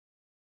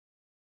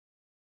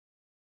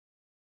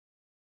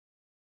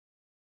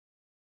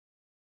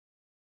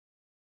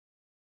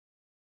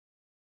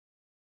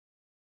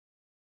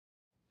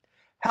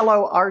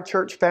Hello, our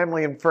church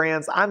family and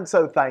friends. I'm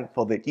so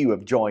thankful that you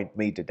have joined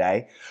me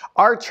today.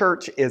 Our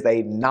church is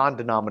a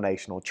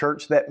non-denominational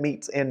church that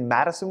meets in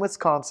Madison,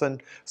 Wisconsin,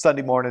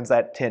 Sunday mornings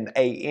at 10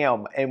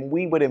 a.m. And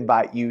we would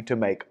invite you to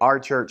make our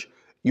church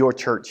your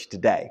church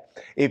today.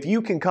 If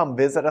you can come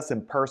visit us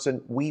in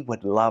person, we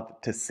would love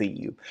to see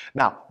you.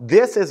 Now,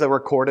 this is a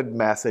recorded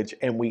message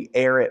and we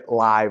air it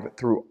live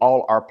through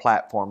all our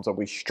platforms, or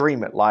we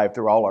stream it live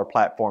through all our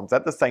platforms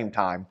at the same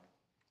time,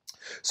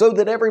 so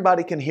that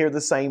everybody can hear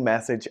the same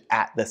message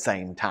at the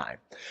same time.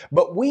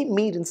 But we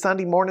meet in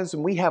Sunday mornings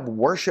and we have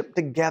worship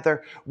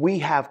together. We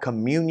have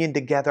communion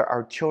together.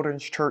 Our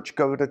children's church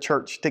go to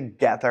church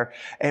together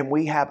and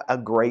we have a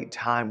great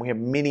time. We have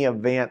many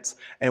events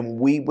and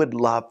we would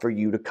love for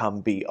you to come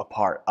be a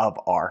part of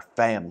our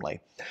family.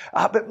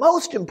 But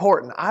most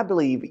important, I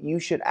believe you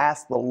should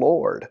ask the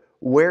Lord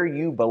where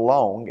you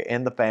belong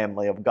in the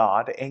family of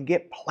God and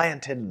get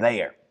planted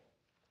there.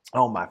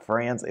 Oh, my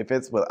friends, if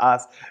it's with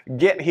us,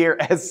 get here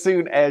as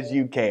soon as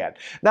you can.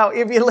 Now,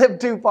 if you live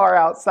too far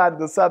outside of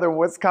the southern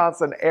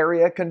Wisconsin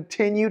area,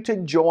 continue to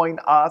join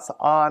us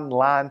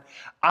online.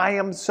 I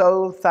am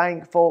so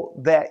thankful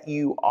that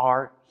you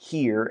are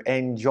here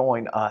and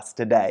join us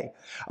today.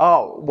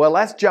 Oh, well,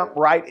 let's jump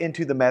right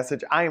into the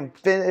message. I am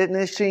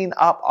finishing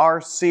up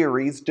our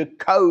series,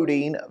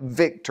 Decoding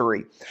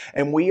Victory.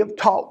 And we have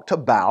talked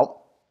about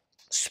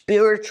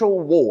spiritual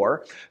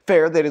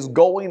warfare that is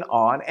going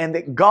on, and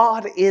that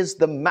God is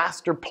the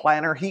master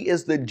planner. He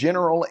is the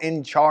general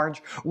in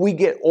charge. We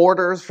get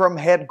orders from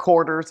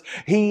headquarters.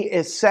 He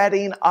is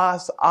setting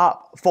us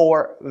up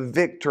for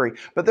victory.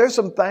 But there's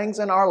some things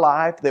in our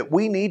life that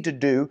we need to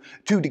do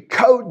to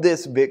decode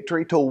this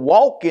victory, to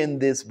walk in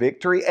this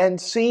victory,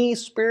 and see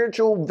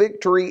spiritual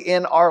victory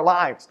in our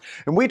lives.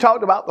 And we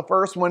talked about the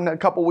first one a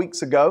couple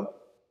weeks ago.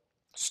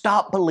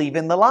 Stop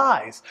believing the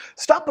lies.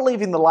 Stop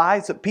believing the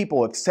lies that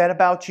people have said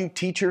about you,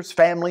 teachers,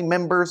 family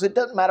members. It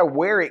doesn't matter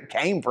where it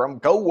came from,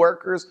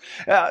 co-workers,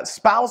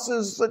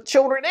 spouses,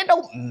 children. It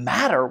don't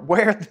matter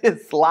where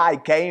this lie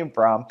came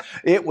from.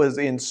 It was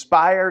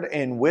inspired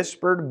and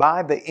whispered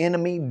by the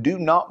enemy. Do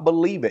not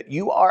believe it.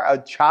 You are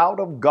a child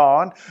of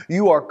God.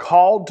 You are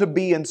called to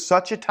be in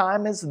such a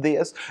time as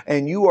this,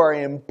 and you are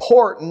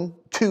important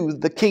to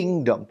the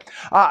kingdom.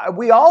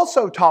 We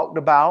also talked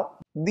about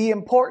the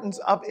importance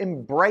of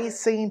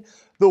embracing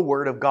the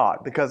Word of God,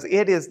 because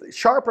it is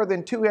sharper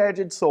than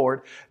two-edged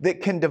sword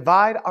that can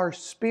divide our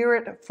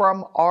spirit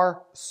from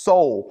our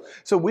soul.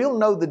 So we'll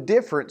know the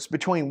difference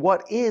between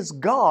what is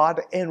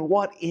God and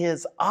what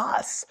is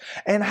us.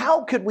 And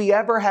how could we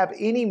ever have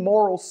any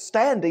moral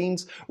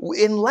standings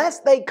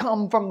unless they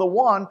come from the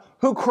one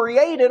who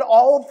created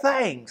all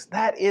things?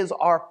 That is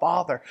our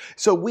Father.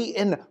 So we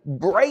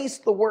embrace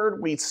the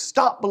Word, we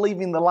stop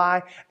believing the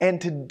lie, and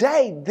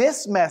today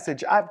this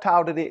message, I've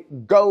titled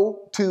it,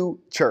 Go to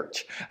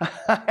Church.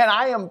 And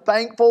I am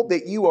thankful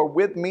that you are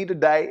with me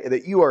today,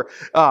 that you are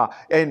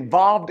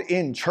involved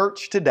in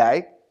church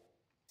today.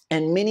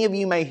 And many of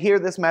you may hear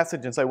this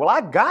message and say, well,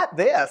 I've got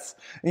this.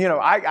 You know,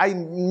 I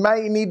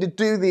may need to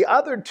do the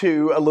other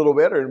two a little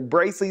bit or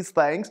embrace these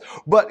things.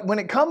 But when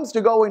it comes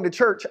to going to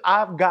church,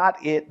 I've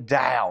got it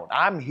down.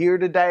 I'm here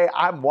today.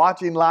 I'm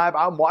watching live.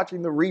 I'm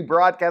watching the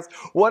rebroadcast.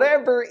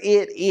 Whatever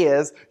it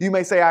is, you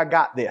may say, I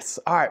got this.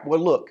 All right, well,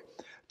 look.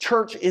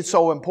 Church is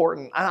so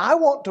important. And I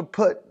want to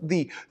put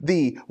the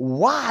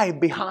why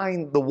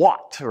behind the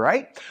what,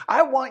 right?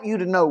 I want you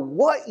to know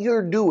what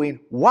you're doing,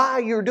 why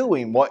you're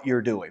doing what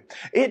you're doing.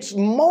 It's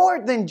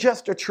more than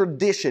just a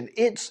tradition.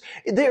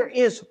 There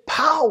is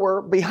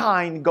power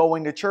behind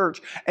going to church,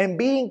 and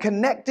being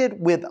connected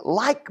with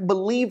like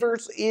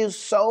believers is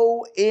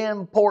so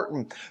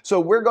important. So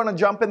we're going to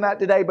jump in that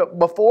today. But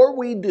before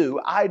we do,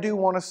 I do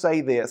want to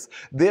say this.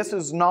 This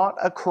is not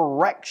a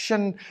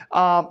correction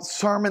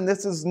sermon.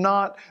 This is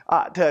not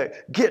to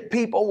get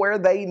people where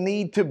they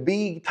need to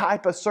be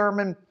type of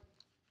sermon.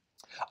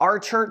 Our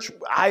church,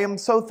 I am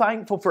so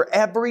thankful for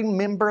every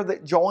member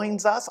that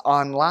joins us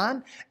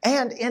online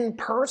and in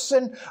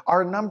person.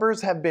 Our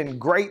numbers have been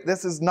great.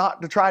 This is not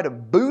to try to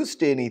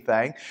boost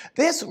anything.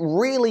 This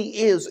really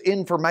is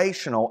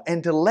informational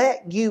and to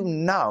let you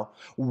know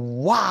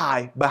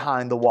why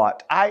behind the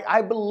what.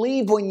 I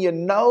believe when you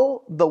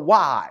know the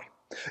why,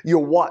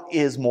 your what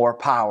is more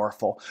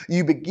powerful.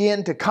 You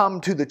begin to come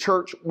to the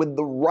church with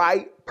the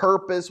right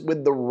purpose,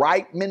 with the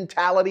right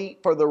mentality,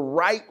 for the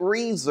right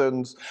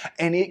reasons,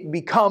 and it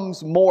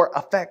becomes more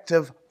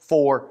effective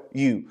for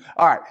you.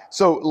 All right,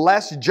 so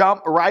let's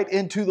jump right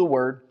into the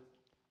Word.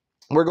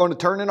 We're going to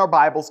turn in our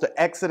Bibles to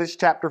Exodus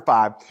chapter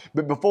 5.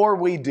 But before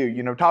we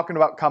do, talking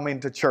about coming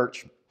to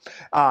church,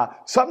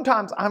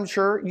 Sometimes I'm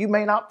sure you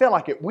may not feel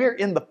like it. We're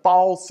in the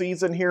fall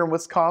season here in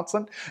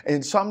Wisconsin,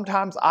 and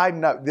sometimes I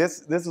know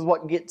this is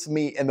what gets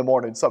me in the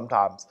morning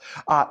sometimes,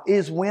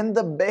 is when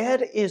the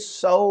bed is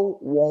so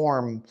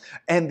warm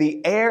and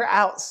the air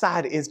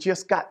outside is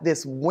just got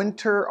this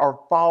winter or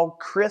fall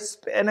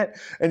crisp in it,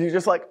 and you're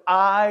just like,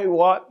 I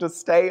want to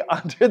stay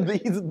under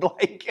these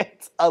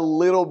blankets a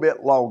little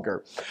bit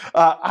longer.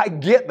 I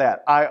get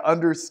that. I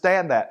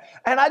understand that.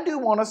 And I do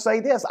want to say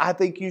this. I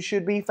think you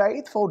should be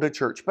faithful to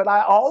church, but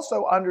I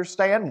also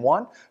understand,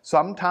 one,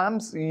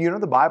 sometimes,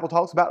 the Bible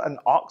talks about an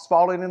ox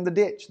falling in the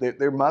ditch.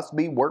 There must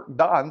be work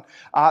done,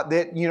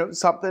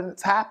 something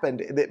that's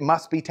happened that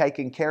must be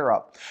taken care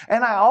of.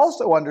 And I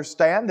also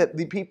understand that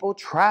the people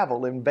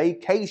travel and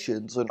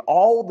vacations and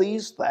all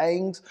these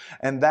things,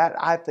 and that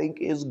I think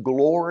is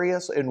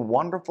glorious and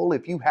wonderful.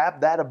 If you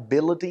have that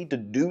ability to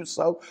do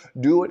so,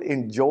 do it.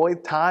 Enjoy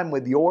time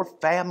with your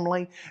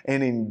family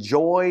and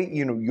enjoy,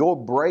 your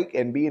break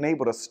and being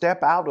able to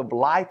step out of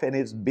life and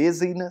its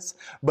busyness.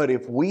 But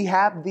if we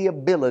have the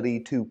ability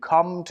to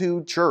come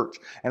to church,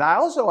 and I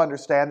also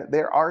understand that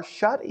there are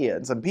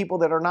shut-ins and people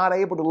that are not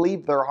able to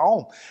leave their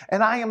home.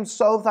 And I am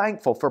so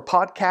thankful for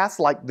podcasts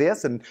like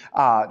this and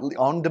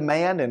on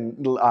demand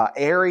and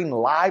airing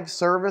live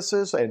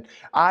services. And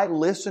I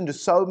listen to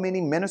so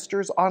many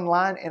ministers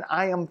online, and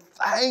I am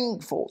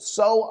thankful,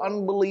 so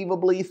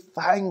unbelievably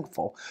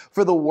thankful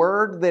for the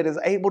word that is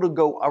able to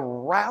go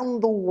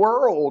around the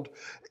world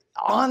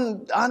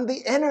on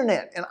the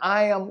internet. And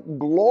I am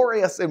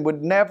glorious and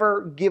would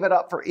never give it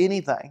up for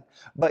anything.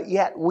 But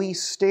yet we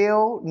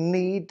still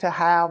need to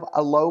have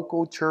a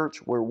local church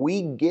where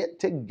we get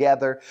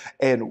together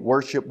and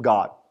worship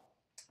God.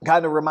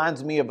 Kind of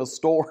reminds me of a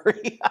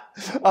story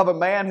of a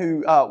man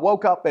who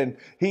woke up and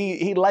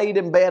he laid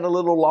in bed a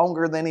little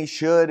longer than he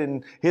should,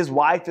 and his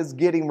wife is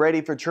getting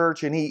ready for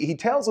church, and he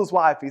tells his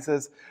wife, he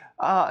says,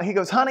 he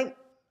goes, honey,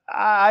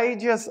 I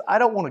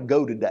don't want to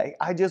go today.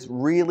 I just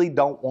really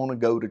don't want to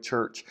go to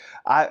church.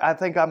 I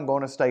think I'm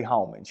going to stay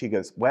home. And she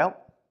goes, well,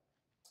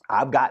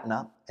 I've gotten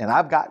up and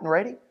I've gotten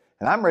ready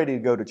and I'm ready to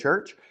go to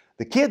church.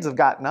 The kids have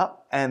gotten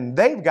up and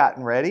they've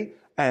gotten ready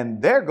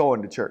and they're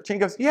going to church. And he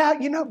goes, yeah,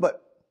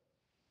 but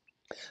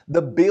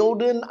the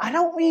building, I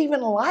don't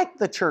even like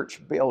the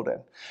church building.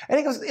 And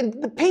he goes,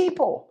 and the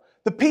people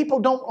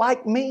don't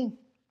like me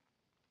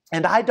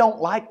and I don't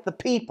like the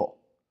people.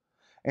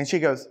 And she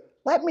goes,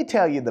 let me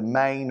tell you the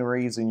main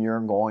reason you're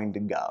going to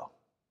go.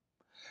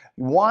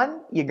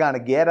 One, you're going to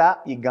get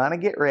up, you're going to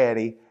get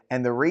ready,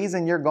 and the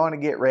reason you're going to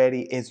get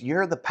ready is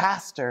you're the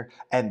pastor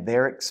and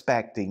they're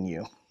expecting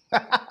you.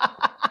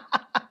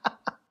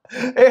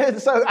 And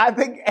so I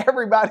think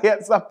everybody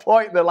at some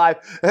point in their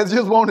life has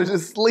just wanted to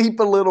sleep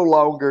a little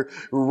longer,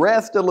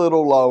 rest a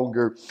little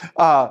longer.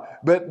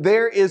 But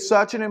there is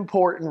such an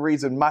important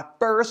reason. My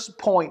first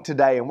point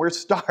today, and we're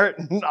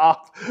starting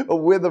off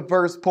with the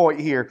first point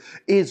here,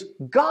 is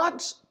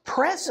God's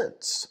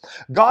presence.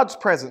 God's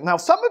presence. Now,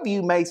 some of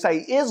you may say,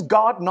 is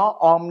God not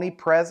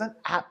omnipresent?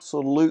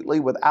 Absolutely,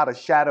 without a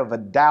shadow of a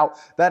doubt.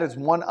 That is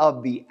one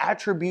of the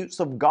attributes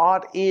of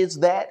God, is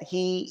that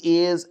He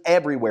is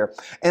everywhere.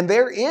 And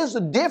there is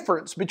a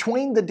difference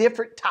between the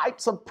different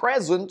types of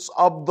presence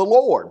of the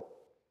Lord.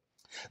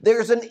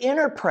 There's an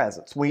inner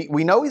presence. We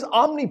know He's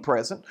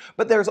omnipresent,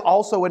 but there's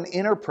also an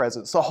inner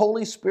presence. The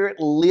Holy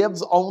Spirit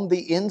lives on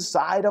the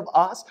inside of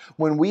us.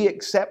 When we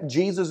accept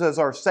Jesus as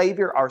our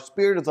Savior, our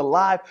spirit is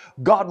alive.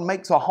 God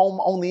makes a home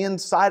on the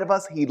inside of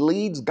us. He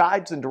leads,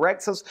 guides, and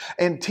directs us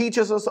and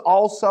teaches us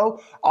also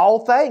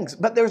all things.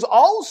 But there's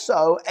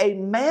also a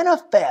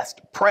manifest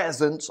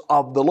presence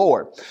of the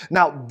Lord.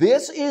 Now,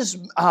 this is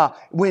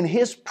when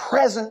His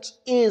presence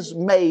is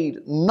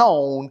made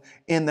known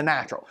in the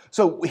natural.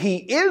 So He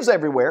is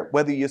everywhere,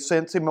 whether you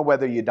sense Him or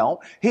whether you don't.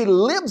 He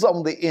lives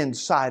on the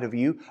inside of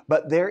you,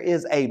 but there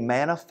is a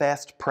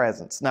manifest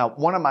presence. Now,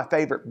 one of my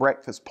favorite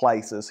breakfast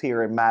places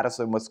here in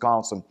Madison,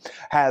 Wisconsin,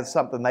 has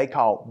something they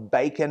call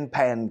bacon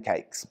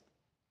pancakes.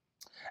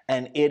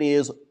 And it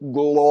is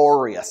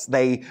glorious.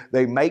 They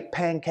make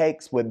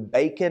pancakes with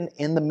bacon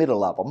in the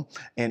middle of them,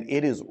 and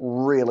it is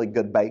really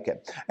good bacon.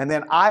 And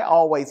then I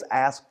always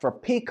ask for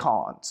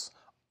pecans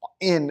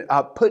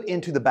put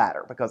into the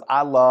batter, because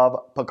I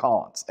love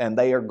pecans and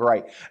they are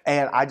great.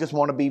 And I just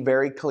want to be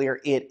very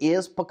clear. It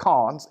is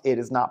pecans. It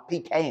is not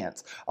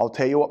pecans. I'll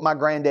tell you what my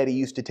granddaddy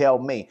used to tell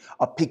me.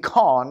 A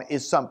pecan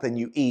is something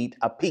you eat.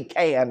 A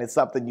pecan is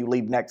something you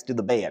leave next to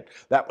the bed.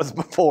 That was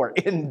before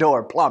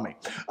indoor plumbing.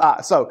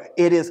 So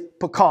it is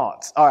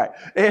pecans. All right.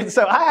 And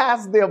so I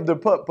asked them to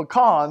put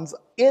pecans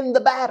in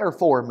the batter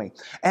for me.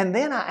 And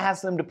then I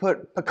asked them to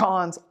put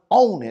pecans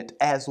on it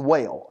as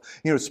well.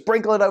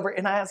 Sprinkle it over,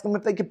 and I asked them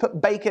if they could put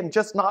put bacon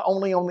just not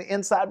only on the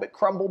inside, but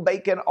crumble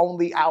bacon on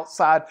the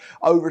outside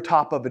over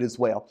top of it as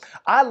well.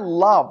 I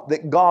love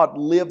that God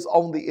lives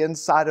on the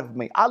inside of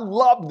me. I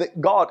love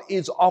that God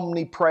is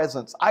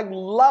omnipresent. I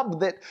love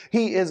that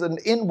He is an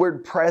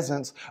inward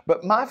presence.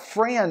 But my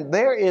friend,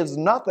 there is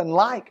nothing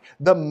like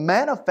the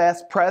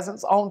manifest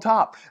presence on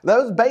top.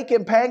 Those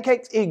bacon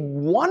pancakes is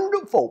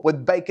wonderful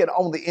with bacon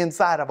on the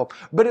inside of them,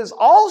 but it's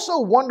also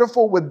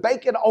wonderful with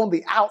bacon on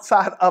the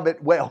outside of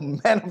it, well,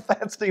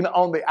 manifesting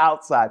on the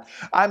outside.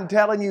 I'm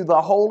telling you,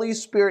 the Holy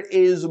Spirit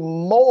is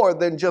more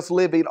than just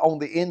living on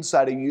the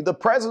inside of you. The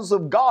presence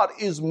of God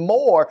is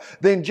more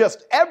than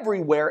just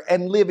everywhere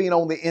and living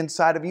on the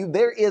inside of you.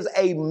 There is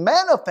a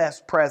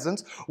manifest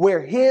presence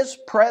where His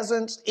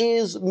presence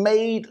is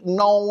made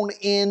known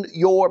in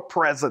your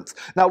presence.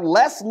 Now,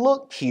 let's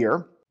look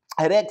here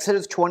at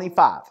Exodus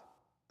 25.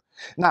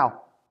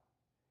 Now,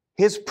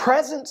 His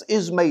presence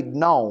is made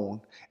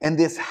known, and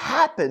this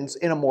happens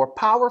in a more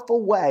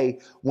powerful way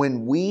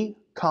when we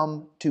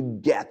come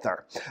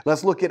together.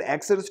 Let's look at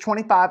Exodus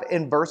 25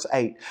 and verse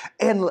 8.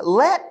 And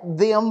let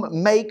them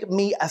make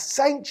me a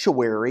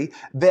sanctuary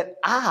that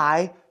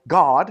I,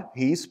 God,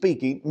 He's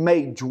speaking,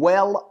 may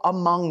dwell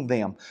among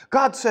them.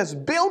 God says,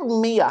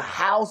 build me a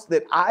house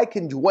that I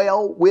can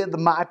dwell with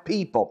my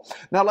people.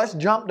 Now let's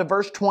jump to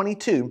verse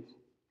 22.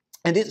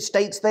 And it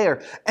states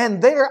there,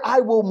 and there I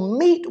will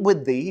meet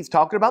with thee. He's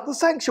talking about the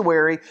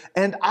sanctuary,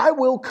 and I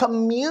will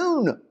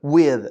commune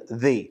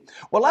with thee.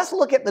 Well, let's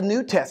look at the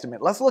New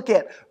Testament. Let's look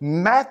at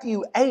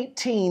Matthew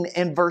 18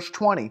 and verse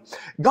 20.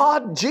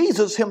 God,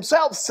 Jesus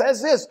Himself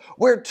says this,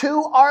 where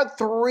two or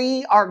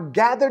three are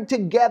gathered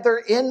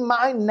together in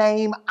my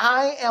name,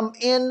 I am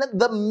in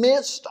the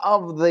midst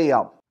of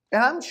them.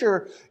 And I'm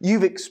sure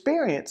you've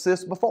experienced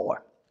this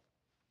before.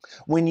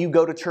 When you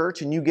go to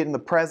church and you get in the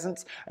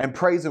presence and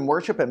praise and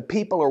worship and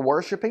people are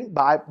worshiping,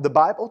 the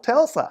Bible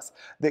tells us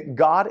that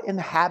God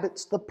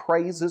inhabits the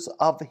praises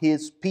of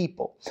His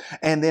people.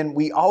 And then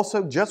we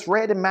also just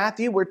read in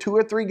Matthew where two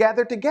or three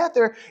gather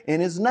together in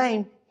His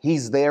name,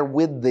 He's there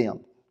with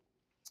them.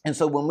 And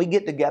so when we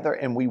get together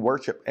and we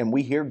worship and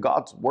we hear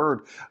God's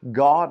word,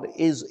 God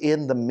is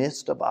in the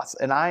midst of us.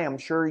 And I am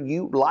sure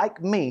you,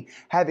 like me,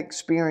 have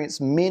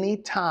experienced many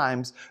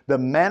times the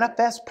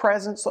manifest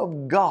presence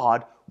of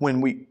God when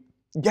we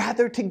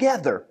gather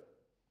together.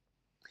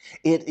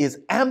 It is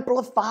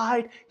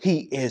amplified, He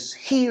is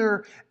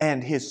here,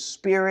 and His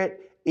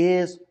Spirit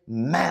is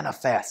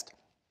manifest.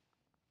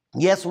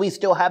 Yes, we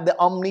still have the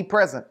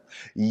omnipresent.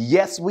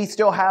 Yes, we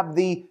still have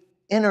the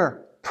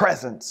inner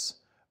presence.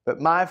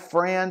 But my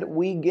friend,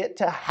 we get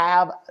to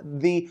have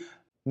the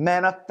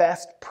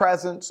manifest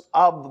presence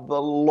of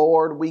the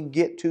Lord. We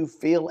get to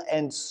feel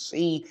and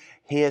see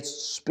His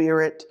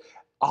Spirit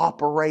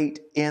operate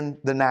in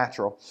the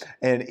natural.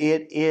 And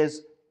it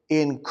is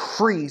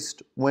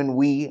increased when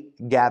we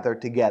gather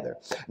together.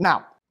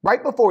 Now,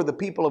 right before the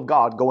people of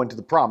God go into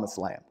the promised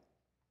land,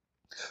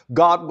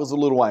 God was a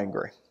little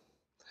angry.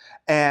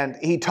 And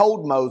He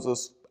told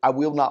Moses, I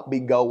will not be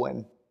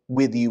going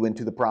with you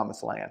into the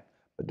promised land.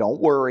 But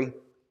don't worry,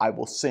 I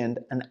will send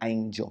an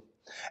angel.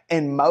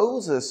 And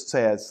Moses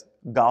says,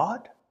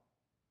 God,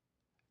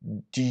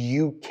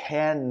 you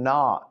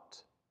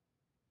cannot,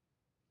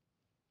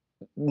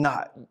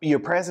 your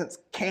presence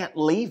can't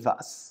leave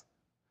us.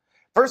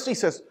 First he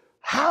says,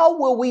 how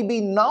will we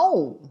be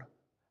known?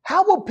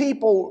 How will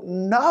people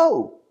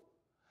know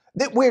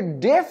that we're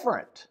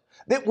different,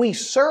 that we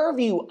serve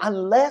you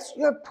unless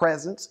your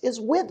presence is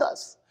with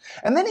us?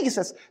 And then he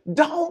says,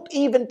 don't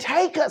even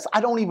take us.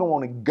 I don't even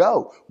want to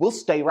go. We'll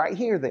stay right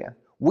here then.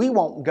 We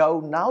won't go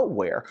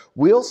nowhere.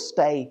 We'll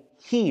stay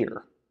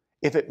here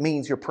if it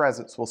means your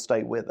presence will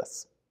stay with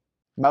us.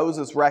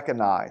 Moses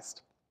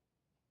recognized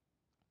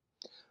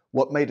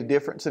what made a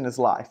difference in his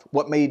life,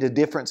 what made a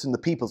difference in the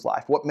people's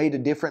life, what made a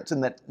difference in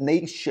that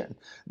nation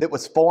that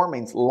was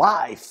forming's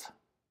life.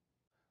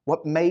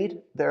 What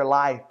made their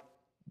life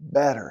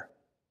better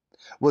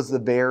was the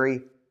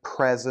very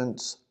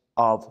presence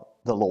of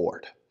the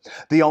Lord.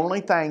 The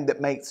only thing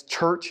that makes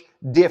church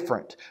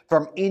different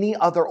from any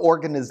other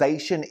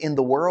organization in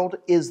the world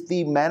is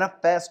the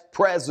manifest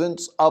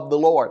presence of the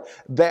Lord,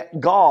 that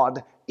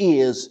God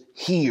is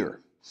here.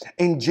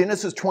 In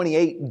Genesis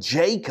 28,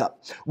 Jacob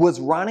was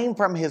running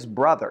from his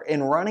brother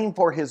and running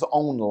for his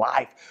own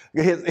life.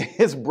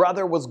 His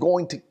brother was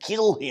going to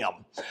kill him.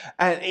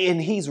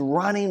 And he's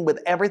running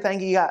with everything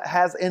he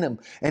has in him.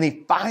 And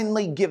he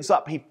finally gives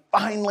up. He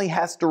finally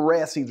has to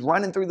rest. He's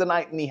running through the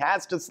night and he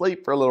has to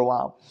sleep for a little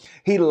while.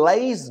 He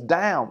lays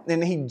down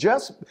and he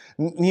just,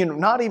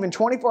 not even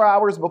 24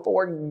 hours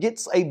before,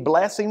 gets a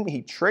blessing.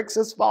 He tricks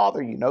his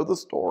father. You know the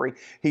story.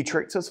 He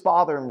tricks his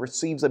father and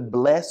receives a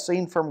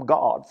blessing from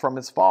God, from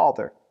his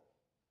father.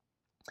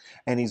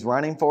 And he's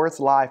running for his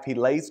life. He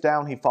lays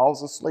down. He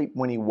falls asleep.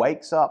 When he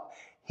wakes up,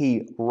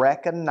 he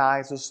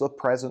recognizes the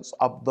presence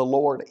of the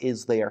Lord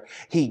is there.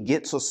 He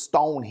gets a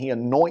stone. He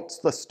anoints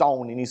the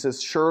stone and he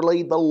says,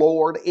 surely the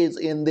Lord is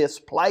in this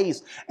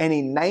place. And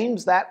he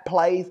names that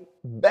place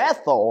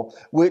Bethel,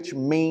 which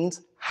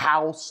means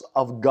house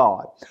of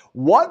God.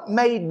 What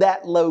made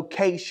that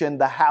location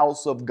the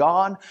house of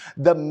God?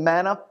 The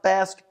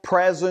manifest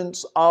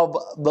presence of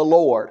the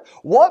Lord.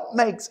 What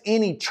makes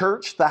any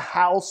church the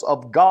house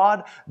of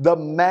God? The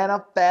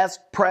manifest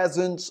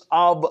presence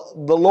of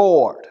the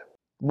Lord.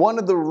 One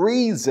of the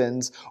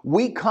reasons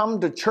we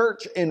come to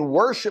church and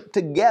worship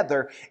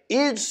together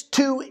is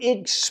to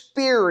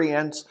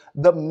experience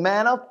the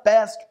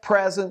manifest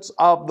presence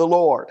of the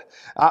Lord.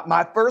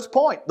 My first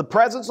point, the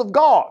presence of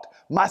God.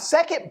 My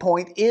second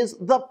point is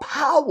the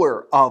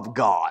power of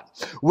God.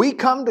 We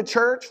come to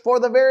church for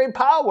the very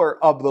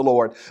power of the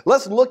Lord.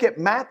 Let's look at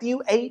Matthew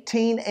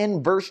 18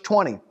 and verse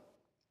 20.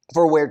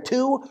 For where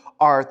 2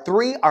 or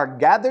 3 are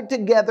gathered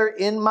together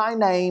in my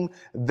name,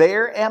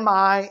 there am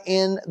I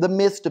in the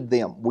midst of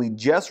them. We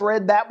just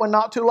read that one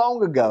not too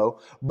long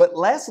ago, but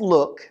let's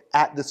look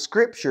at the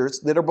scriptures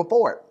that are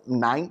before it.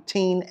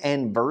 19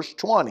 and verse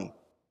 20.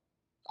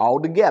 All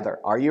together.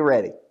 Are you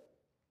ready?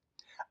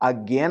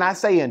 Again I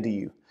say unto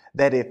you,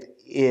 that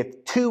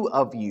if 2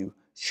 of you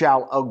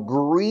shall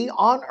agree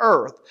on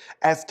earth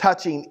as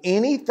touching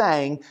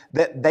anything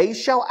that they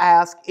shall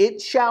ask, it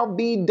shall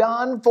be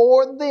done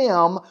for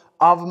them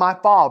of my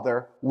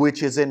Father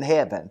which is in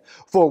heaven.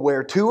 For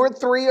where 2 or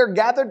 3 are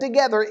gathered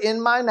together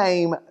in my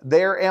name,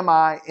 there am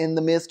I in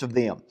the midst of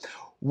them.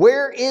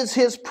 Where is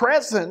His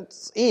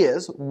presence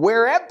is,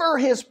 wherever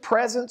His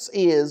presence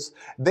is,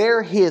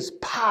 there His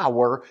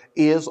power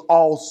is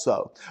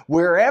also.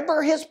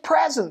 Wherever His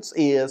presence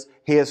is,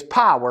 His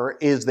power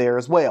is there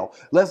as well.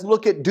 Let's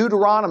look at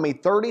Deuteronomy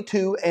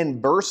 32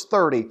 and verse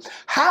 30.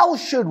 How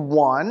should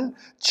one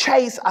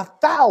chase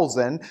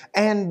 1,000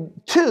 and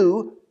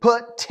 2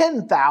 put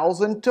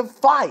 10,000 to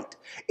fight?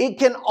 It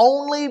can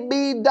only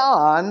be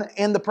done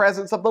in the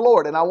presence of the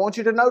Lord. And I want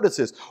you to notice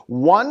this.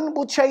 1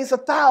 will chase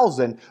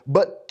 1,000,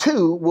 but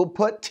 2 will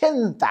put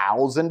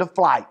 10,000 to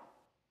flight.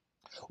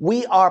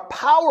 We are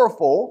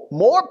powerful,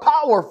 more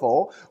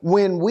powerful,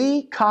 when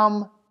we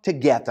come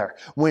together.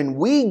 When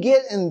we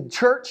get in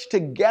church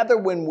together,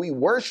 when we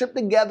worship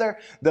together,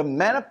 the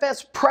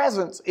manifest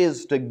presence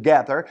is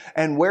together,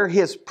 and where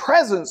His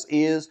presence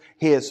is,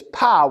 His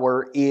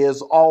power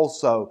is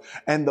also.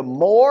 And the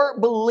more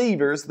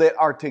believers that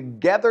are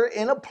together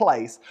in a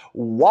place,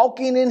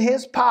 walking in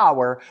His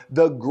power,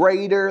 the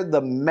greater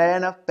the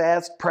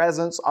manifest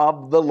presence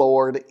of the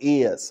Lord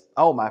is.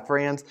 Oh, my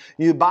friends,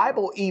 the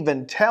Bible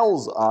even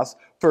tells us,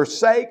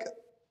 forsake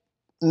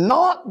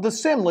not the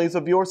assemblies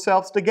of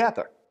yourselves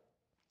together.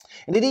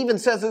 And it even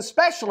says,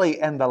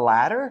 especially in the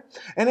latter,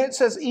 and it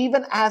says,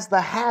 even as the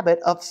habit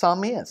of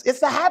some is. It's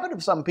the habit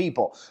of some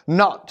people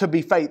not to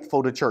be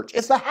faithful to church.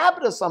 It's the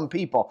habit of some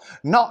people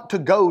not to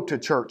go to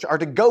church or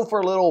to go for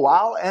a little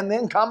while and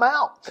then come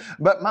out.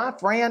 But my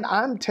friend,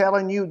 I'm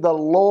telling you, the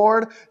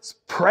Lord's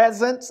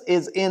presence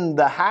is in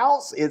the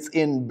house. It's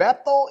in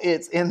Bethel.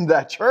 It's in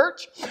the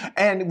church.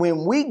 And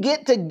when we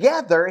get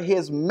together,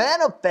 His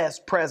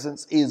manifest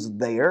presence is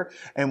there.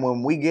 And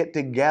when we get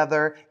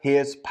together,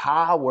 His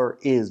power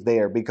is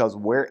there, because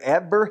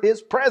wherever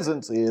His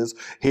presence is,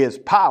 His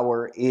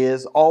power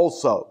is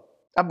also.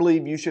 I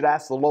believe you should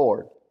ask the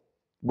Lord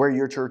where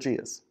your church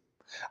is.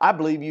 I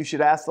believe you should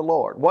ask the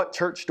Lord, what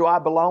church do I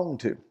belong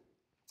to?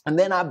 And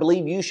then I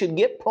believe you should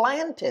get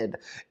planted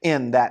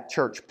in that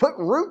church. Put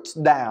roots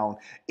down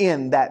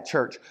in that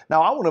church.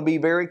 Now, I want to be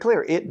very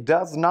clear. It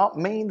does not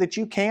mean that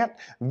you can't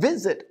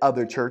visit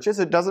other churches.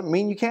 It doesn't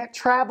mean you can't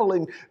travel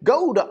and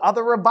go to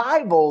other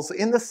revivals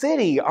in the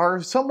city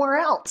or somewhere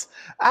else.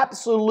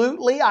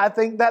 Absolutely, I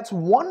think that's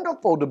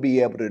wonderful to be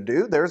able to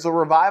do. There's a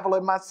revival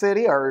in my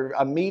city, or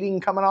a meeting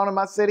coming on in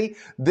my city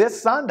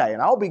this Sunday,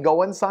 and I'll be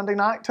going Sunday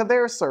night to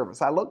their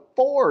service. I look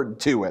forward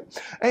to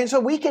it. And so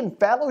we can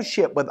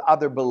fellowship with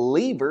other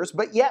believers,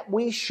 but yet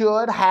we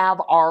should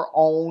have our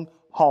own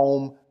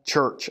home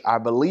church. I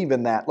believe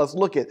in that. Let's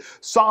look at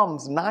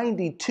Psalms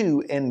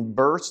 92 and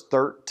verse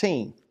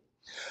 13.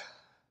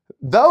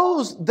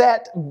 Those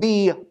that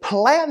be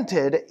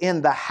planted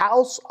in the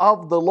house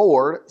of the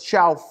Lord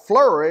shall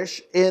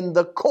flourish in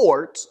the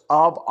courts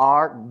of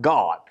our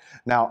God.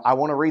 Now, I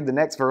want to read the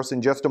next verse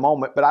in just a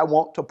moment, but I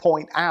want to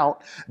point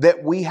out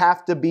that we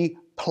have to be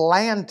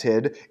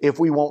planted if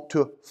we want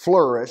to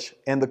flourish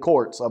in the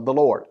courts of the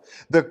Lord.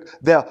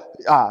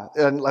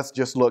 And let's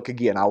just look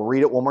again. I'll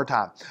read it one more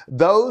time.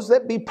 Those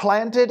that be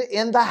planted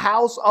in the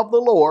house of the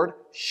Lord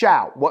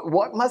shall.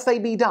 What must they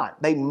be done?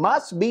 They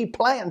must be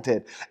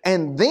planted,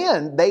 and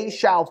then they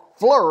shall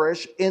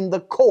flourish in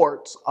the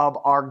courts of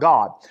our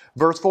God.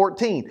 Verse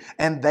 14,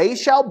 and they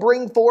shall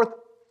bring forth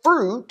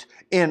fruit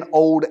in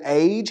old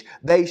age.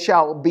 They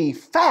shall be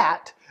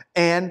fat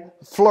and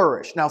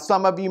flourish. Now,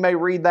 some of you may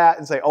read that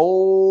and say,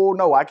 oh,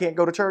 no, I can't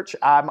go to church.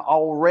 I'm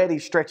already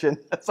stretching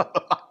some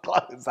of my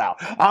clothes out.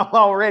 I'm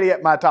already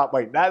at my top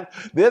weight.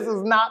 This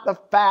is not the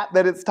fat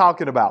that it's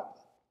talking about.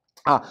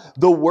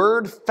 The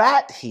word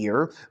fat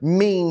here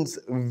means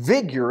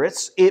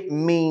vigorous, it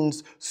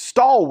means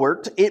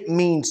stalwart, it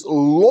means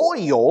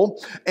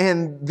loyal,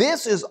 and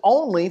this is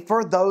only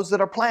for those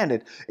that are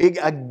planted.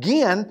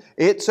 Again,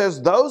 it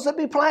says, those that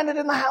be planted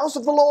in the house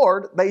of the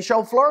Lord, they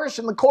shall flourish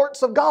in the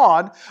courts of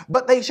God,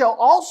 but they shall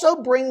also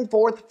bring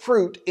forth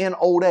fruit in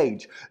old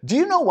age. Do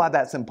you know why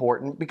that's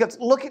important? Because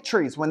look at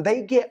trees. When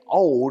they get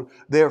old,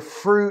 their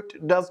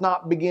fruit does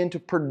not begin to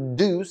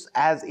produce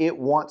as it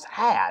once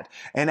had.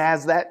 And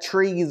as that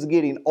tree is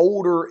getting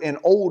older and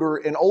older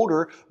and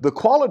older, the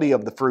quality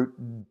of the fruit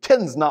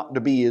tends not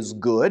to be as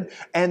good,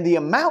 and the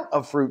amount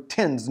of fruit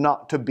tends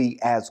not to be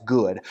as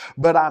good.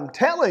 But I'm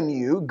telling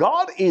you,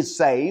 God is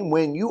saying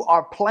when you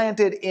are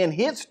planted in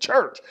His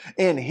church,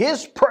 in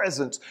His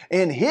presence,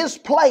 in His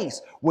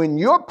place, when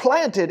you're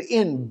planted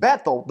in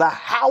Bethel, the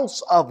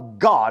house of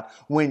God,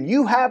 when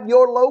you have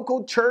your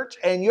local church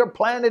and you're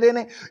planted in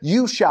it,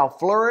 you shall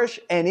flourish,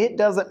 and it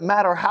doesn't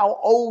matter how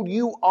old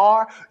you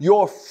are,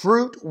 your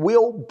fruit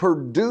will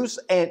produce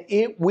and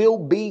it will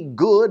be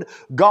good.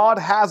 God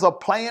has a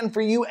plan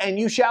for you, and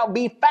you shall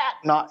be fat,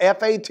 not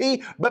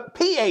F-A-T, but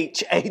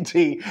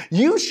P-H-A-T.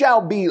 You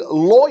shall be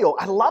loyal.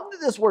 I love that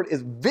this word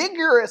is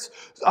vigorous,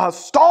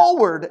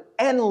 stalwart,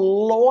 and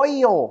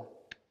loyal.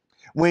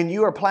 When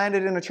you are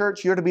planted in a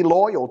church, you're to be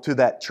loyal to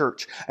that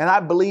church. And I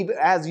believe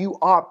as you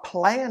are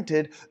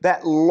planted,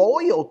 that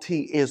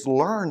loyalty is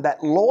learned,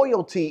 that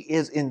loyalty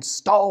is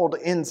installed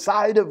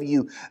inside of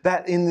you,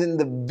 that in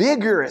the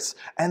vigorous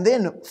and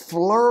then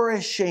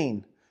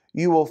flourishing.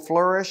 You will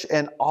flourish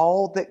in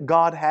all that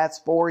God has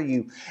for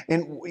you.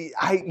 And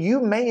you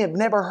may have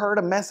never heard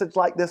a message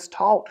like this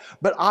taught,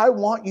 but I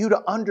want you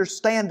to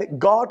understand that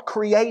God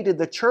created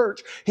the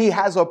church. He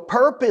has a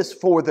purpose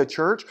for the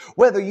church,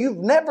 whether you've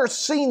never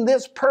seen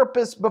this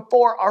purpose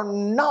before or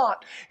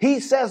not.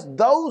 He says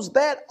those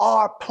that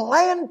are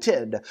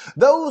planted,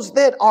 those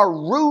that are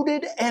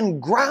rooted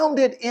and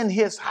grounded in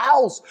His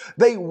house,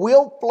 they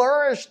will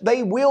flourish.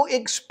 They will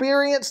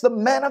experience the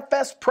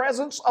manifest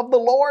presence of the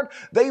Lord.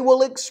 They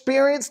will experience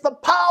the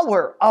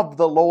power of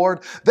the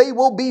Lord. They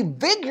will be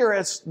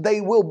vigorous. They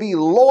will be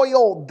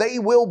loyal. They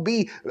will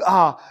be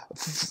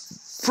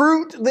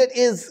fruit that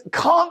is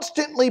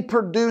constantly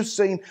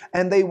producing,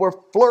 and they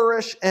will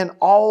flourish in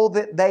all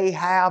that they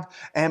have.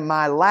 And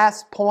my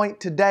last point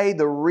today,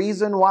 the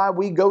reason why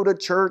we go to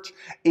church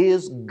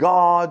is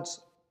God's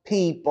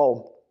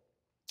people.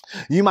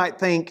 You might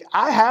think,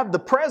 I have the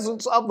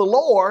presence of the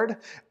Lord.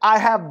 I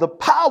have the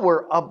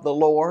power of the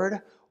Lord.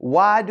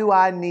 Why do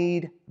I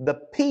need the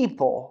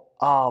people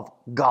of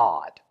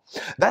God?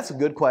 That's a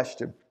good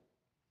question.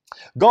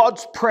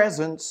 God's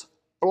presence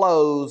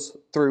flows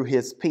through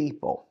His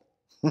people.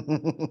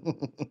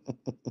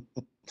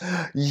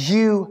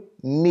 You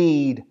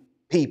need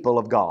people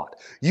of God.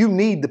 You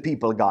need the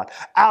people of God.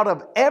 Out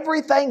of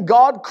everything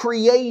God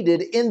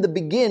created in the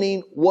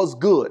beginning was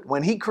good.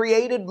 When He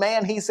created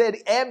man, He said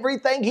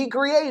everything He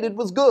created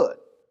was good.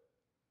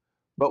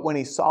 But when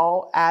He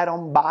saw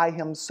Adam by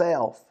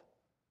himself,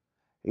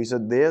 He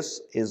said,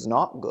 this is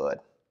not good.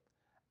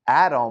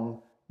 Adam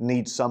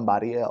needs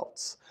somebody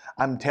else.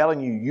 I'm telling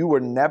you, you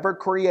were never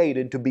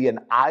created to be an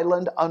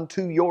island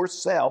unto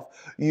yourself.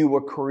 You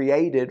were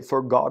created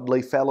for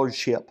godly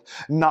fellowship,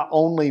 not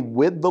only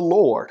with the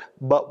Lord,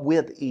 but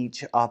with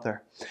each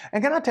other.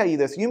 And can I tell you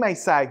this? You may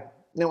say,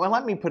 now,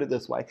 let me put it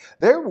this way.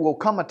 There will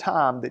come a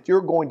time that you're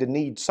going to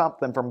need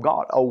something from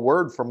God, a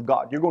word from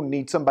God. You're going to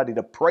need somebody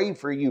to pray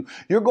for you.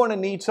 You're going to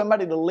need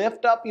somebody to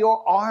lift up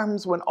your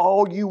arms when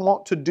all you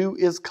want to do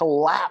is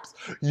collapse.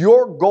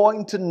 You're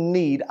going to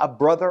need a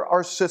brother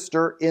or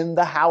sister in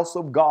the house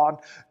of God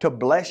to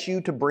bless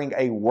you, to bring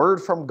a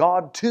word from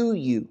God to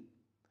you.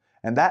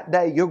 And that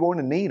day, you're going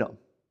to need them.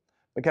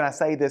 But can I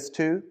say this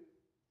too?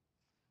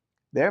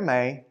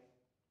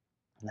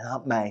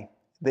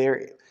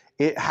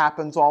 It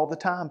happens all the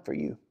time for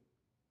you.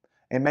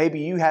 And maybe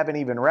you haven't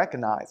even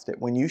recognized it.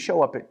 When you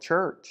show up at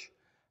church,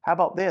 how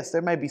about this?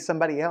 There may be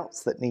somebody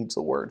else that needs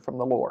a word from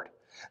the Lord.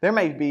 There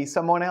may be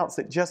someone else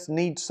that just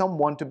needs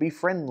someone to be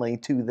friendly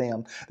to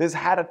them, that's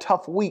had a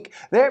tough week.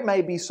 There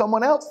may be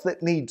someone else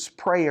that needs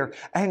prayer,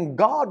 and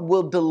God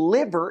will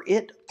deliver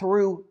it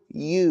through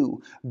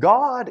you.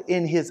 God,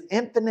 in His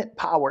infinite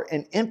power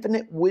and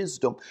infinite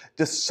wisdom,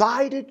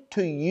 decided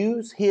to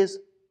use His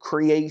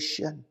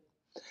creation.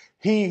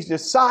 He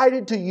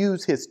decided to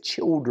use His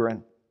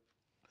children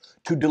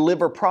to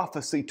deliver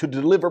prophecy, to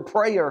deliver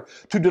prayer,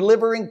 to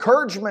deliver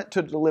encouragement,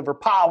 to deliver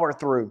power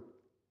through.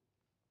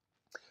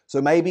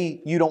 So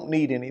maybe you don't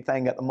need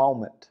anything at the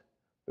moment,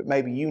 but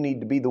maybe you need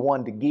to be the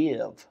one to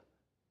give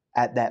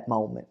at that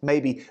moment.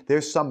 Maybe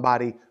there's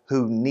somebody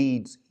who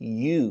needs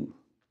you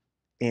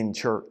in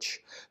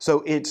church.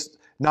 So it's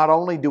not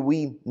only do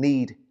we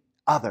need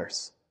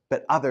others,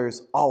 but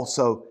others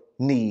also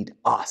need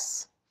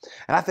us.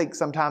 And I think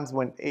sometimes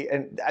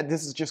and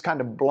this has just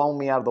kind of blown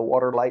me out of the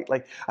water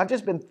lately, I've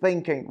just been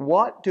thinking,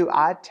 what do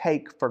I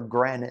take for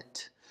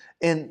granted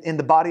in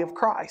the body of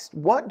Christ?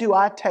 What do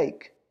I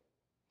take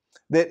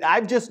that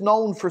I've just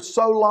known for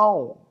so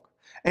long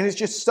And it's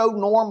just so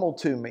normal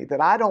to me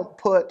that I don't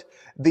put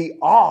the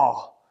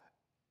awe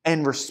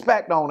and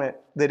respect on it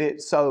that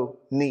it so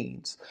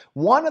needs.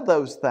 One of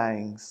those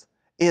things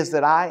is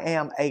that I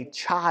am a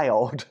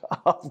child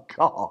of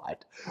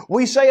God.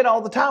 We say it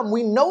all the time.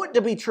 We know it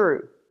to be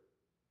true.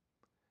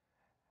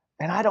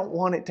 And I don't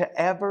want it to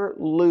ever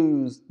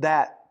lose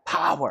that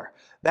power,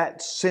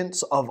 that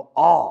sense of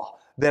awe,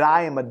 that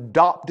I am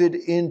adopted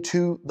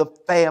into the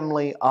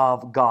family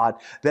of God,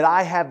 that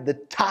I have the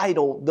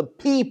title, the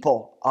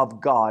people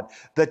of God,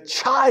 the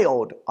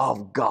child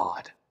of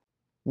God.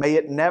 May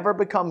it never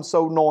become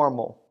so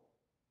normal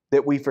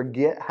that we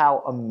forget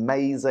how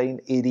amazing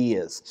it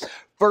is.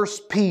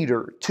 1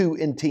 Peter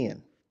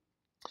 2:10,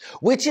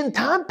 which in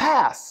time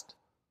past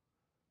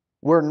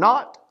were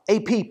not a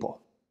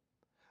people,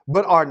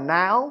 but are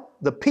now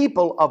the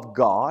people of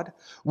God,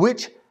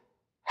 which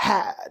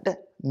had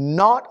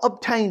not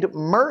obtained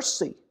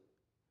mercy,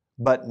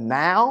 but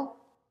now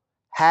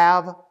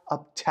have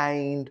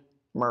obtained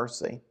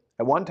mercy.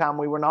 At one time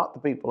we were not the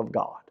people of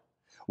God.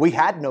 We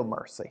had no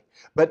mercy.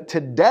 But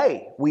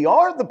today we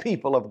are the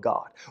people of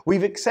God.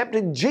 We've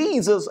accepted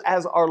Jesus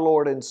as our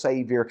Lord and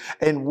Savior,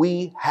 and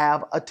we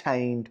have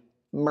attained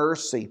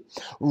mercy.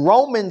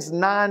 Romans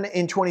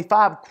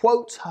 9:25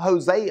 quotes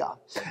Hosea,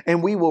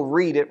 and we will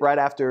read it right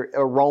after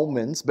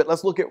Romans, but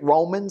let's look at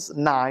Romans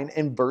 9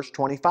 and verse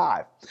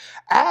 25.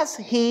 As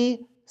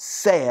he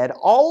said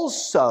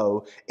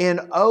also in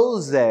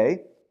Hosea,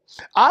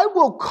 I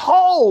will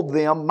call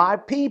them my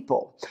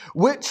people,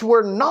 which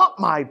were not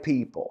my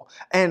people,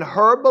 and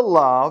her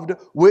beloved,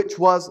 which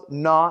was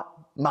not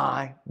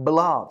my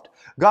beloved.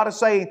 God is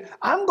saying,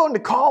 I'm going to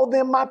call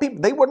them my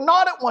people. They were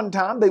not at one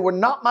time. They were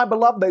not my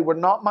beloved. They were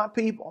not my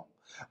people.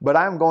 But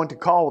I'm going to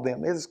call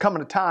them. It is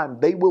coming a time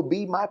they will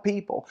be my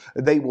people.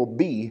 They will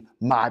be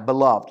my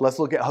beloved. Let's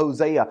look at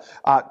Hosea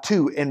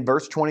 2 in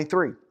verse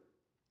 23.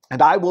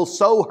 And I will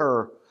sow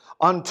her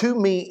unto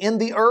me in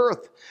the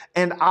earth,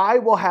 and I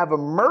will have a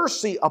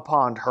mercy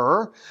upon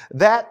her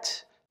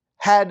that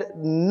had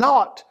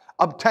not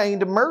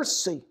obtained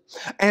mercy.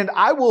 And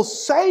I will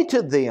say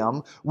to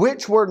them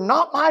which were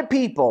not my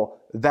people,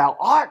 Thou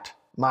art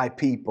my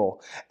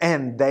people.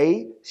 And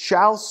they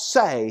shall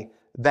say,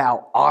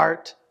 Thou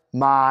art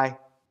my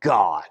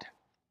God.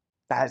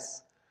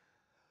 That's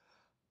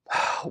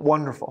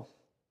wonderful.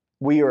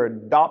 We are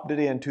adopted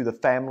into the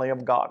family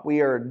of God.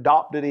 We are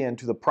adopted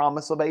into the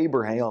promise of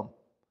Abraham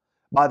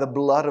by the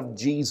blood of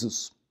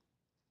Jesus.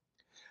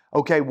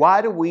 Okay,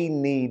 why do we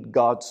need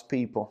God's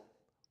people?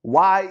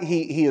 Why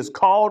He has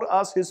called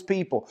us His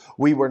people.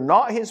 We were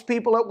not His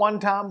people at one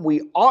time.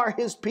 We are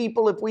His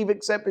people if we've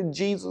accepted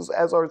Jesus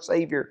as our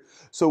Savior.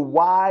 So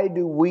why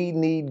do we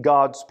need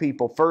God's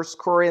people? 1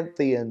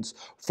 Corinthians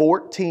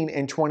 14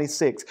 and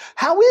 26.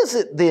 How is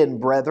it then,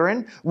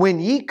 brethren, when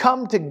ye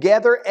come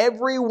together,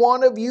 every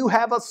one of you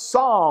have a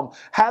psalm,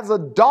 has a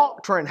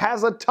doctrine,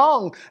 has a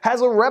tongue,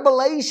 has a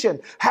revelation,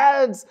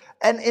 has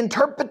an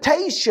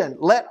interpretation?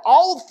 Let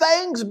all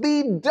things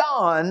be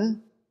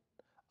done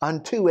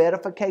unto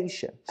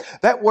edification.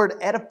 That word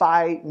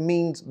edify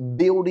means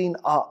building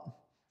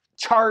up,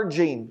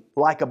 charging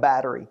like a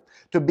battery,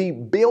 to be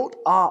built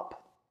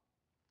up.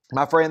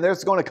 My friend,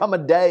 there's going to come a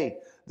day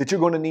that you're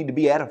going to need to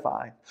be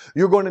edified.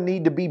 You're going to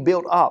need to be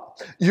built up.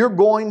 You're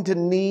going to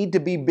need to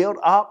be built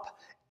up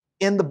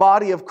in the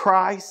body of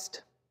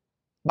Christ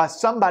by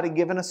somebody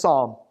giving a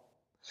psalm,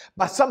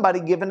 by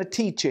somebody giving a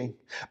teaching,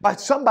 by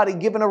somebody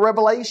giving a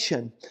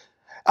revelation,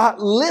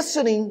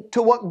 listening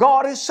to what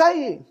God is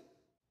saying.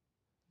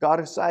 God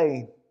is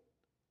saying,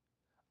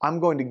 I'm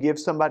going to give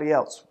somebody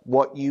else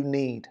what you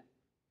need.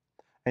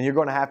 And you're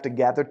going to have to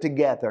gather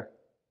together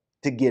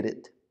to get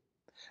it.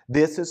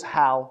 This is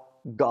how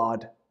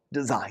God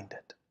designed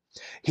it.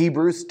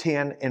 Hebrews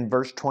 10 and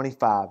verse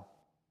 25.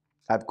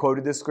 I've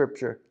quoted this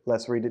scripture.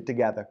 Let's read it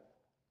together.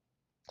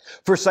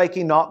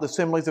 Forsaking not the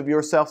assemblies of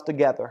yourselves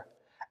together,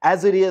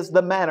 as it is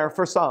the manner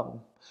for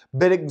some,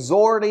 but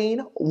exhorting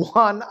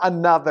one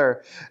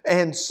another,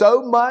 and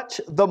so much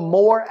the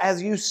more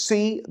as you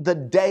see the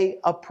day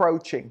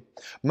approaching.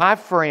 My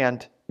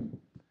friend,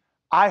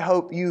 I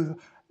hope you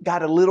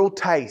got a little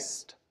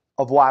taste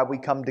of why we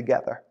come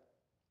together.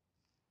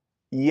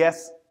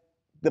 Yes,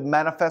 the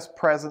manifest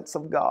presence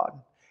of God.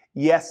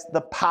 Yes,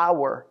 the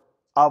power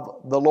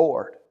of the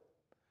Lord.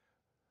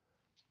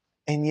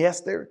 And yes,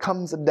 there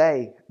comes a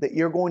day that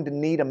you're going to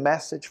need a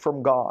message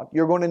from God.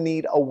 You're going to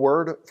need a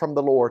word from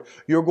the Lord.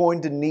 You're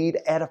going to need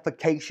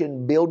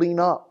edification, building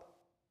up.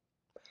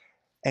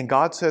 And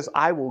God says,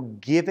 I will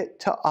give it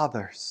to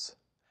others,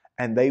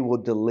 and they will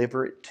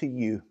deliver it to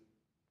you.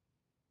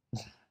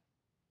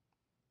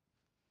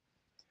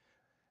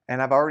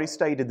 And I've already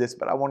stated this,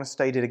 but I want to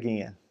state it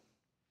again.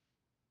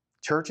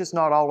 Church is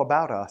not all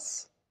about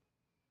us.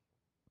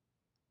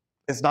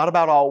 It's not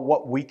about all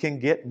what we can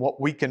get,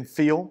 what we can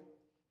feel,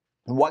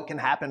 and what can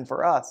happen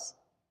for us.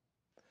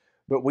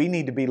 But we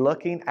need to be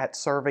looking at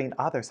serving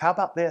others. How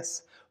about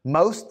this?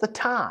 Most of the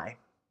time,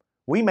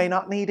 we may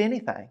not need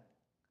anything.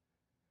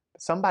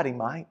 But somebody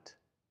might.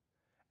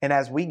 And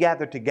as we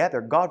gather together,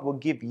 God will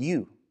give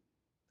you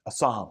a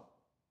psalm.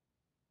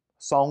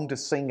 song to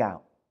sing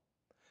out.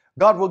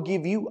 God will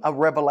give you a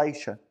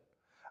revelation.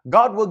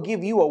 God will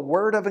give you a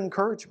word of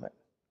encouragement.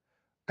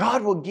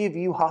 God will give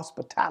you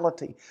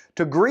hospitality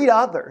to greet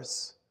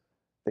others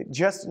that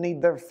just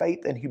need their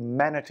faith and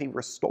humanity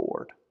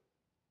restored.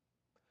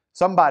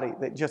 Somebody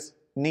that just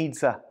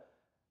needs a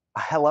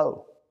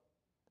hello.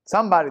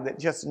 Somebody that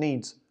just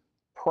needs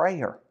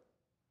prayer.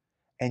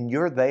 And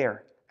you're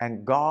there,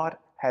 and God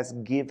has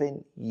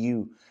given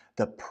you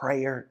the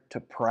prayer to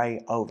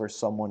pray over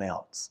someone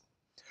else.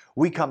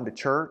 We come to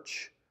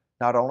church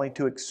not only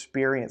to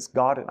experience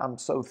God, and I'm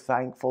so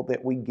thankful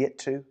that we get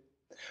to,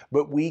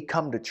 but we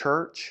come to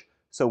church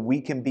so we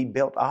can be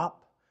built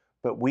up,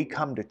 but we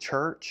come to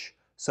church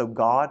so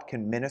God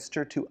can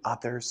minister to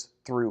others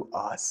through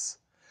us.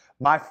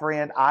 My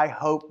friend, I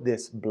hope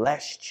this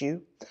blessed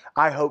you.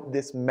 I hope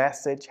this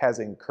message has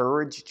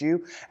encouraged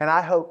you, and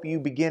I hope you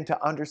begin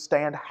to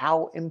understand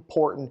how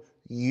important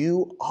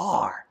you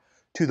are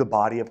to the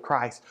body of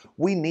Christ.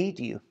 We need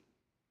you.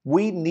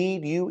 We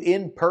need you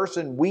in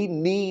person. We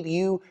need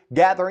you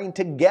gathering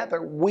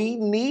together. We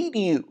need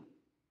you.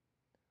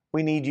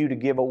 We need you to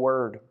give a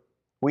word.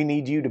 We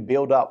need you to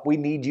build up. We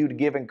need you to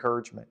give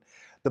encouragement.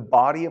 The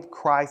body of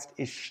Christ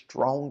is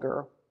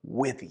stronger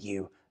with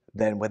you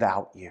than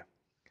without you.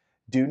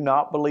 Do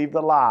not believe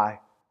the lie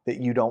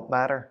that you don't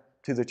matter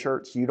to the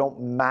church. You don't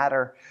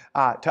matter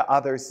to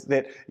others,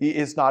 that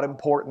it's not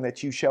important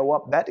that you show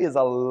up. That is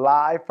a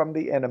lie from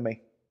the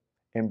enemy.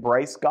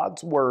 Embrace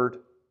God's word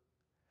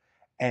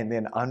and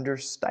then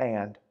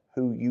understand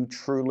who you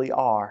truly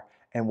are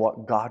and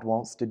what God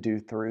wants to do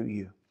through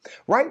you.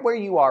 Right where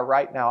you are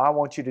right now, I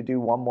want you to do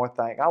one more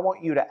thing. I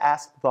want you to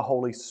ask the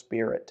Holy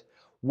Spirit,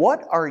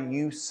 what are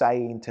you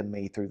saying to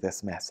me through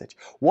this message?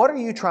 What are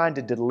you trying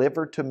to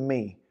deliver to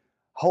me?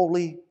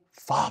 Holy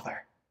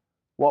Father,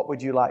 what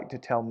would you like to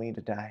tell me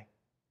today?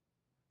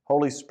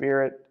 Holy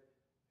Spirit,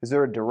 is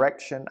there a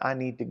direction I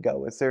need to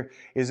go? Is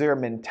there a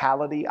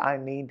mentality I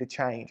need to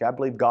change? I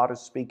believe God is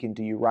speaking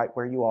to you right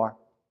where you are.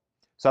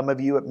 Some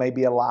of you, it may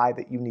be a lie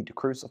that you need to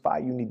crucify,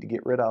 you need to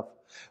get rid of.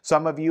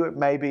 Some of you, it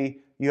may be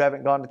you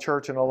haven't gone to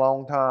church in a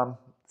long time.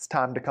 It's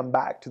time to come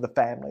back to the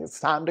family. It's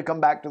time to come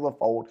back to the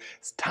fold.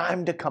 It's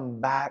time to come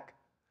back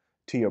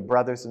to your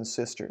brothers and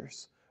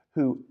sisters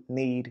who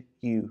need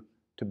you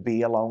to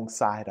be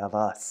alongside of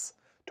us,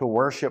 to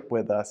worship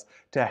with us,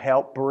 to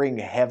help bring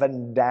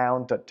heaven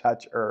down to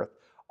touch earth,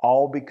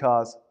 all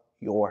because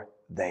you're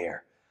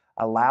there.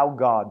 Allow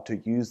God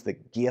to use the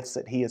gifts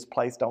that He has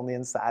placed on the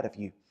inside of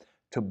you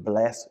to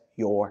bless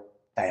your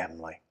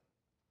family.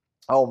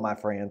 Oh, my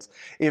friends,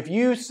 if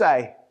you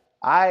say,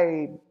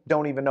 I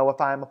don't even know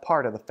if I'm a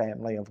part of the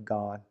family of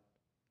God,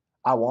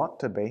 I want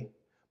to be.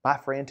 My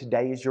friend,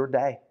 today is your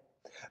day.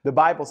 The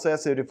Bible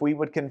says that if we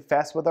would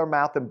confess with our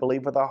mouth and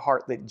believe with our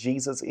heart that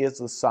Jesus is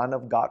the Son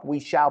of God, we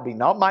shall be,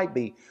 not might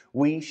be,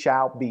 we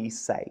shall be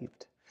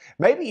saved.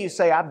 Maybe you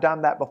say, I've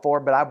done that before,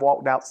 but I've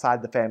walked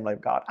outside the family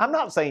of God. I'm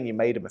not saying you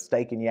made a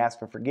mistake and you asked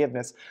for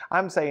forgiveness.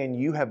 I'm saying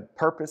you have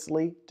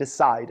purposely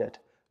decided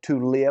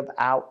to live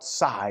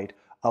outside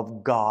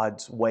of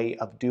God's way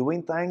of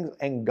doing things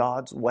and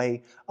God's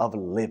way of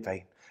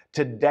living.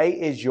 Today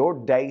is your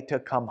day to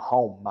come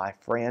home, my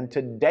friend.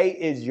 Today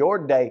is your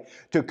day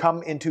to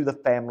come into the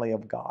family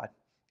of God.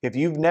 If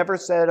you've never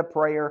said a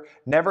prayer,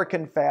 never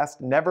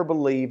confessed, never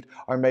believed,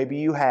 or maybe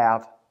you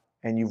have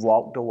and you've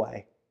walked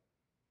away,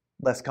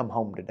 let's come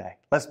home today.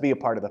 Let's be a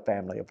part of the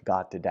family of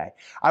God today.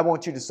 I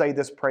want you to say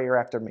this prayer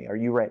after me. Are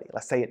you ready?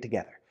 Let's say it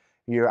together.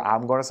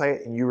 I'm going to say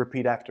it and you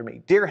repeat after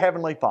me. Dear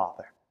Heavenly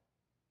Father,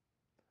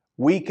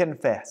 we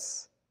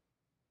confess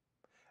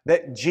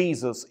that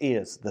Jesus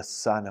is the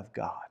Son of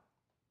God.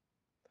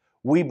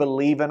 We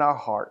believe in our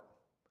heart,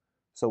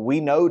 so we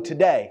know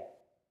today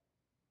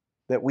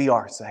that we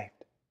are saved.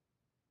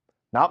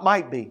 Not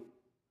might be,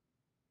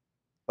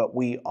 but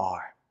we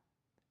are.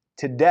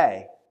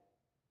 Today,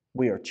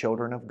 we are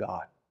children of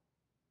God.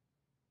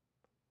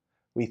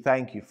 We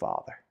thank you,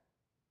 Father,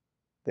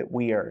 that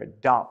we are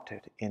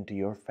adopted into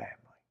your family.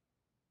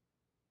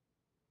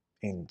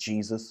 In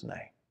Jesus'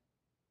 name,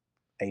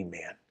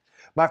 amen.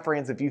 My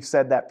friends, if you've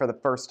said that for the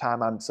first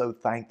time, I'm so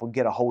thankful.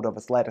 Get a hold of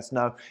us. Let us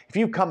know. If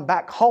you come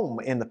back home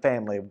in the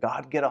family of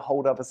God, get a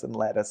hold of us and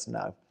let us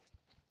know.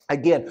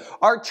 Again,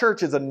 our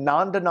church is a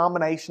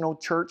non-denominational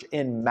church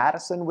in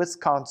Madison,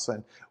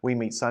 Wisconsin. We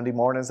meet Sunday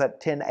mornings at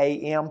 10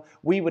 a.m.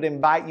 We would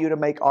invite you to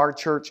make our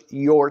church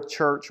your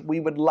church. We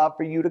would love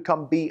for you to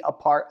come be a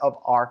part of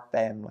our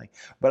family.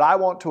 But I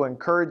want to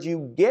encourage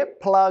you,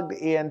 get plugged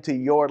into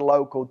your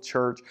local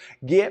church.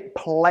 Get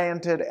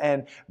planted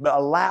and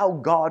allow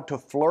God to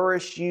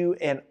flourish you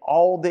in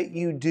all that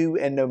you do.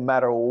 And no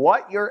matter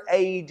what your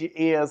age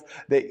is,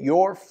 that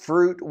your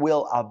fruit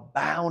will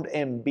abound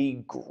and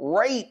be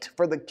great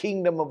for the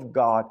kingdom of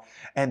God,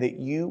 and that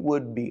you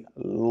would be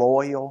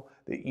loyal,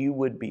 that you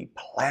would be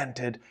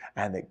planted,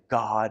 and that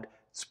God's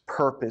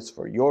purpose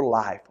for your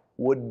life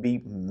would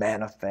be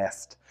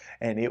manifest,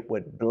 and it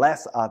would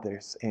bless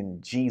others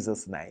in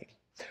Jesus' name.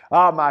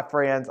 My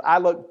friends, I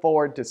look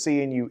forward to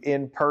seeing you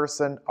in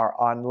person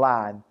or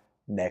online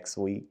next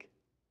week.